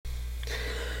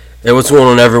Hey, what's going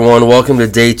on, everyone? Welcome to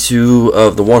day 2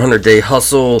 of the 100 Day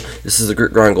Hustle. This is the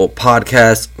Grit Grind Gold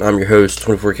podcast. I'm your host,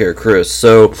 24Karat Chris.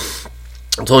 So,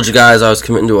 I told you guys I was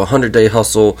committing to a 100-day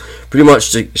hustle, pretty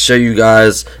much to show you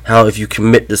guys how if you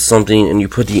commit to something and you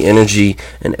put the energy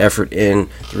and effort in,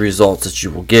 the results that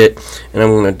you will get. And I'm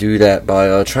going to do that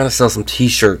by trying to sell some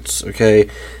t-shirts, okay?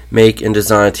 Make and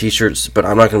design t-shirts, but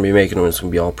I'm not going to be making them. It's going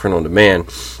to be all print on demand.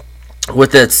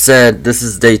 With that said, this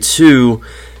is day 2.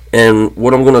 And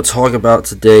what I'm going to talk about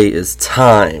today is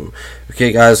time.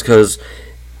 Okay, guys, because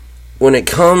when it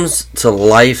comes to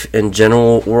life in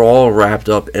general, we're all wrapped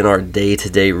up in our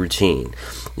day-to-day routine.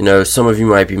 You know, some of you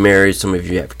might be married, some of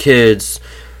you have kids,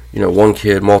 you know, one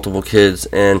kid, multiple kids,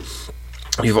 and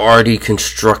you've already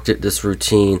constructed this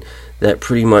routine that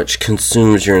pretty much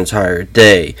consumes your entire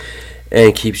day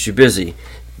and keeps you busy.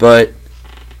 But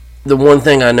the one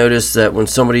thing I noticed that when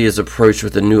somebody is approached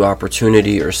with a new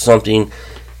opportunity or something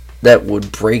that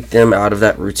would break them out of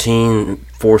that routine,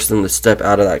 force them to step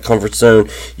out of that comfort zone,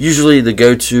 usually the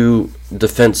go-to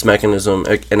defense mechanism,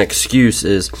 an excuse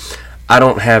is, I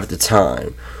don't have the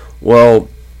time. Well,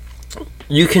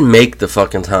 you can make the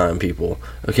fucking time, people.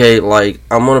 Okay, like,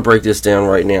 I'm going to break this down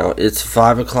right now. It's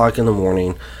 5 o'clock in the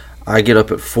morning. I get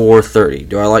up at 4:30.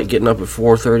 Do I like getting up at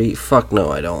 4:30? Fuck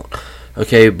no, I don't.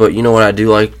 Okay, but you know what I do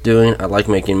like doing? I like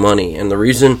making money. And the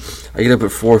reason I get up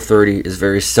at 4:30 is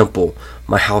very simple.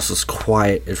 My house is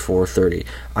quiet at 4:30.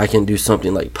 I can do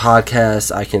something like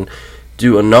podcasts. I can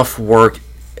do enough work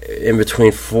in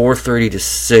between 4:30 to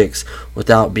 6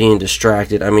 without being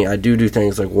distracted. I mean, I do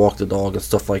things like walk the dog and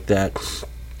stuff like that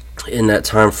in that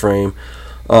time frame.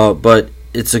 But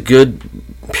it's a good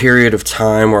period of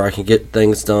time where I can get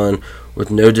things done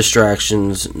with no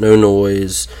distractions, no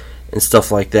noise, and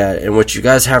stuff like that. And what you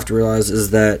guys have to realize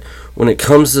is that when it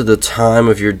comes to the time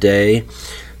of your day,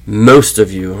 most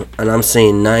of you, and I'm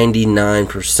saying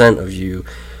 99% of you,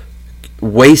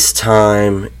 waste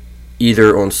time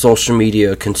either on social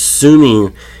media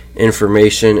consuming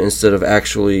information instead of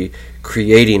actually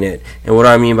creating it. And what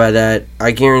I mean by that,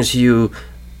 I guarantee you,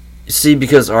 see,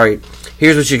 because, alright,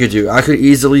 here's what you could do. I could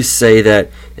easily say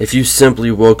that if you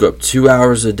simply woke up 2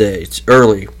 hours a day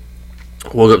early,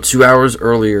 woke up 2 hours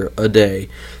earlier a day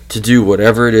to do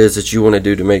whatever it is that you want to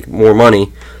do to make more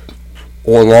money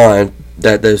online,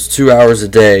 that those 2 hours a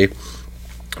day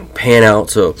pan out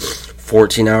to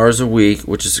 14 hours a week,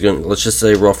 which is going to, let's just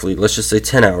say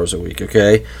 10 hours a week,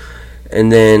 okay?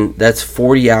 And then that's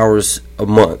 40 hours a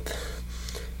month.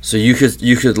 So you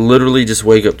could literally just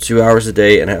wake up 2 hours a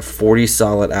day and have 40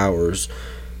 solid hours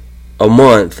a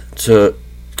month to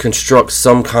construct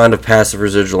some kind of passive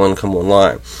residual income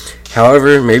online.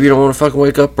 However, maybe you don't want to fucking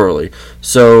wake up early.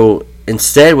 So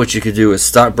instead, what you could do is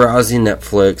stop browsing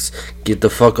Netflix, get the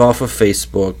fuck off of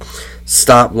Facebook,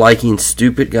 stop liking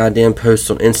stupid goddamn posts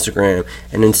on Instagram,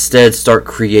 and instead start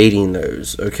creating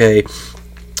those, okay?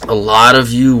 A lot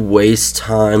of you waste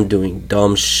time doing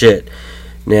dumb shit.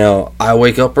 Now, I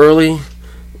wake up early,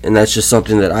 and that's just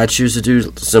something that I choose to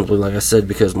do, simply, like I said,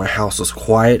 because my house is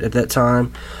quiet at that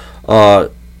time.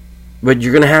 But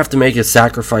you're going to have to make a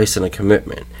sacrifice and a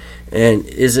commitment. And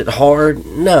is it hard?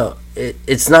 No.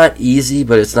 It's not easy,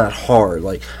 but it's not hard.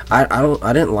 Like, I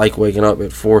didn't like waking up at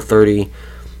 4:30,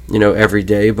 every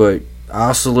day, but I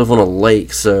also live on a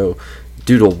lake, so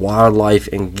due to wildlife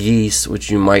and geese, which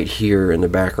you might hear in the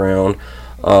background,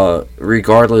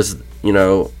 regardless,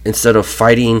 instead of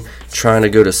fighting trying to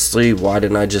go to sleep, why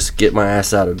didn't I just get my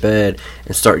ass out of bed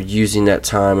and start using that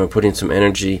time and putting some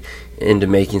energy into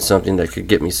making something that could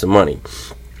get me some money?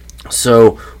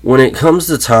 So when it comes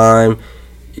to time,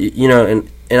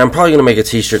 and I'm probably going to make a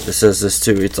t-shirt that says this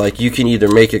too. It's like, you can either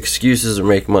make excuses or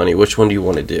make money. Which one do you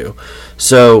want to do?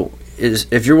 So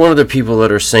if you're one of the people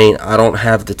that are saying, I don't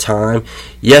have the time,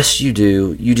 yes, you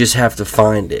do. You just have to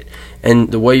find it.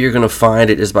 And the way you're going to find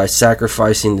it is by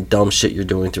sacrificing the dumb shit you're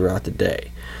doing throughout the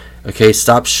day. Okay,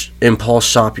 stop impulse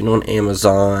shopping on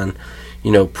Amazon.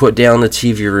 Put down the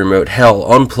TV remote. Hell,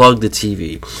 unplug the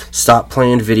TV. Stop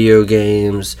playing video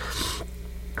games.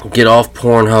 Get off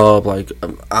Pornhub. Like,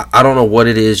 I don't know what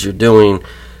it is you're doing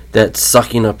that's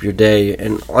sucking up your day.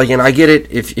 And I get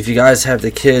it if you guys have the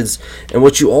kids. And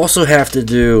what you also have to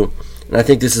do, and I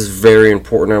think this is very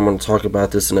important, I'm going to talk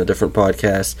about this in a different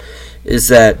podcast, is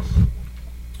that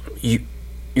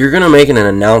you're going to make an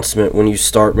announcement when you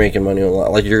start making money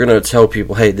online. Like, you're going to tell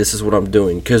people, hey, this is what I'm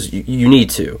doing, because you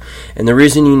need to. And the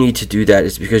reason you need to do that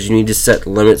is because you need to set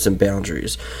limits and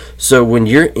boundaries. So when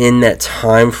you're in that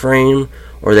time frame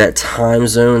or that time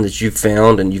zone that you've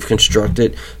found and you've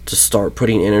constructed to start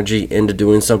putting energy into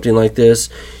doing something like this,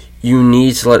 you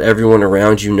need to let everyone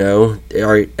around you know, all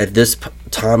right, at this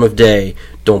time of day,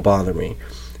 don't bother me.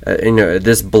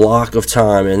 this block of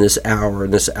time and this hour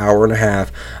and a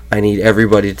half, I need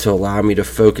everybody to allow me to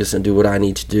focus and do what I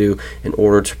need to do in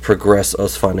order to progress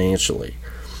us financially.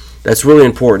 That's really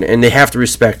important, and they have to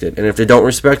respect it. And if they don't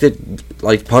respect it,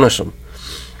 like, punish them.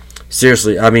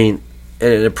 Seriously, I mean,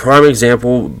 and a prime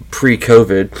example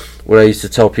pre-COVID, what I used to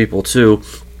tell people too,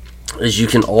 is you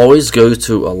can always go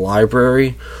to a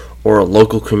library or a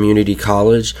local community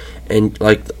college, and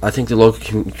like I think the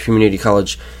local community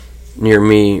college near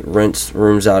me rents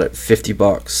rooms out at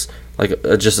 $50, like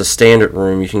just a standard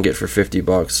room you can get for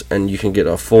 $50, and you can get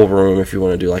a full room if you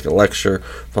want to do like a lecture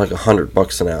for like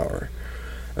 $100 an hour.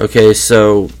 Okay,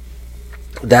 so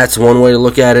that's one way to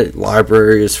look at it.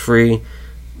 Library is free.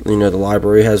 The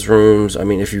library has rooms. I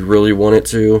mean, if you really wanted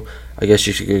to, I guess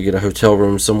you should go get a hotel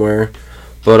room somewhere,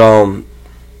 but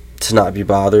to not be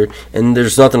bothered. And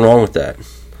there's nothing wrong with that,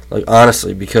 like,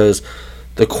 honestly, because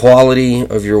the quality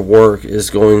of your work is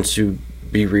going to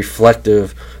be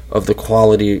reflective of the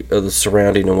quality of the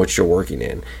surrounding in which you're working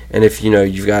in. And if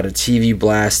you've got a TV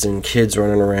blasting, kids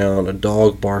running around, a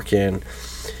dog barking,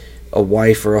 a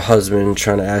wife or a husband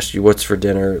trying to ask you what's for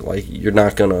dinner, like, you're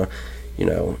not gonna,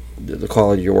 the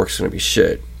quality of your work's gonna be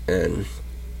shit, and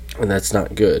that's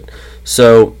not good.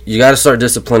 So you got to start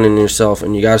disciplining yourself,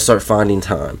 and you got to start finding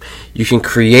time. You can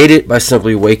create it by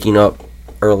simply waking up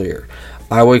earlier.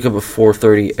 I wake up at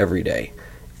 4:30 every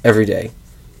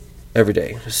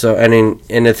day. So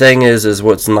and the thing is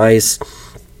what's nice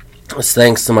is,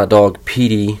 thanks to my dog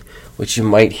Petey, which you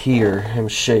might hear him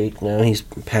shake. Now he's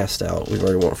passed out. We've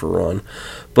already went for a run,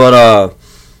 but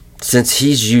since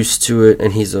he's used to it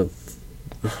and he's a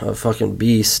fucking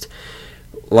beast,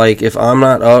 like, if I'm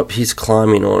not up, he's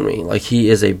climbing on me. Like, he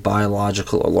is a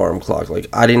biological alarm clock. Like,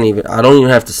 I don't even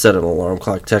have to set an alarm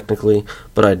clock technically,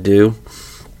 but I do,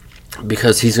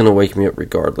 because he's going to wake me up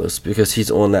regardless, because he's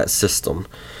on that system.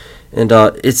 And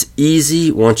it's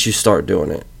easy once you start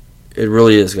doing it. It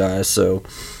really is, guys. So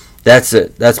that's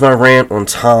it. That's my rant on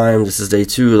time. This is day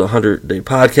 2 of the 100-day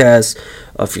podcast.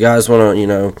 If you guys want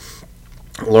to,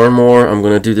 learn more, I'm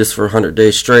going to do this for 100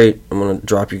 days straight. I'm going to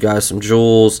drop you guys some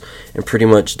jewels and pretty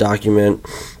much document,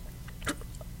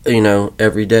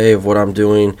 every day of what I'm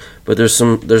doing. But there's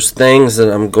things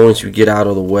that I'm going to get out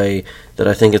of the way that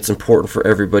I think it's important for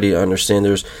everybody to understand.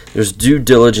 There's due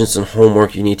diligence and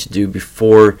homework you need to do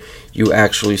before you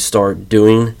actually start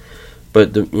doing.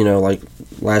 But like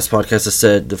last podcast I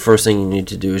said, the first thing you need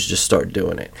to do is just start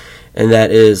doing it. And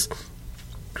that is,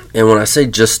 and when I say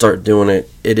just start doing it,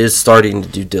 it is starting to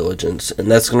do diligence.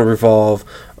 And that's going to revolve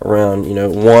around,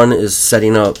 one is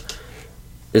setting up.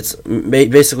 It's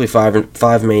basically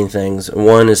five main things.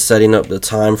 One is setting up the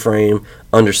time frame,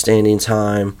 understanding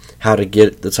time, how to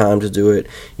get the time to do it.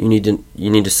 You need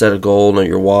to set a goal, know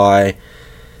your why.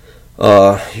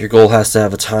 Your goal has to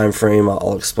have a time frame.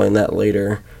 I'll explain that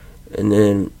later. And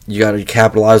then you got to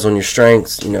capitalize on your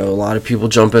strengths. A lot of people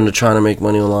jump into trying to make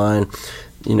money online.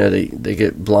 They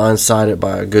get blindsided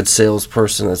by a good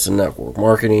salesperson that's in network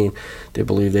marketing. They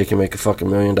believe they can make a fucking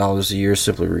 $1 million a year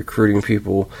simply recruiting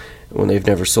people when they've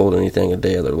never sold anything a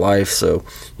day of their life. So,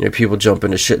 people jump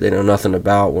into shit they know nothing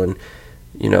about when,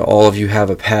 all of you have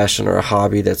a passion or a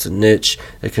hobby that's a niche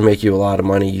that can make you a lot of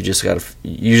money. You just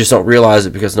don't realize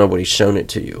it because nobody's shown it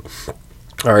to you.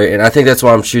 All right, and I think that's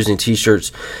why I'm choosing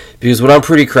t-shirts, because what I'm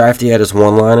pretty crafty at is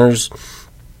one-liners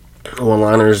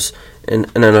in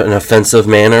an offensive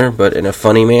manner, but in a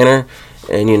funny manner.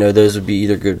 And, those would be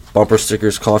either good bumper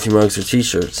stickers, coffee mugs, or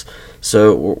t-shirts.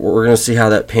 So we're going to see how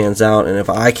that pans out. And if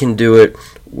I can do it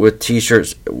with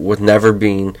t-shirts, with never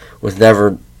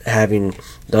having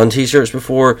done t-shirts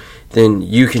before, then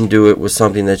you can do it with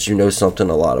something that you know something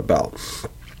a lot about.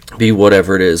 Be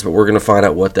whatever it is. But we're going to find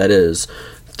out what that is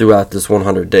throughout this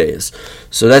 100 days.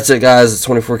 So that's it, guys. It's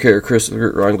 24 Karat Chris with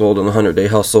Grit Grind Gold on the 100-day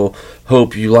hustle.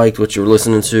 Hope you liked what you were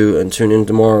listening to, and tune in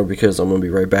tomorrow because I'm going to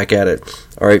be right back at it.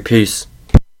 All right, peace.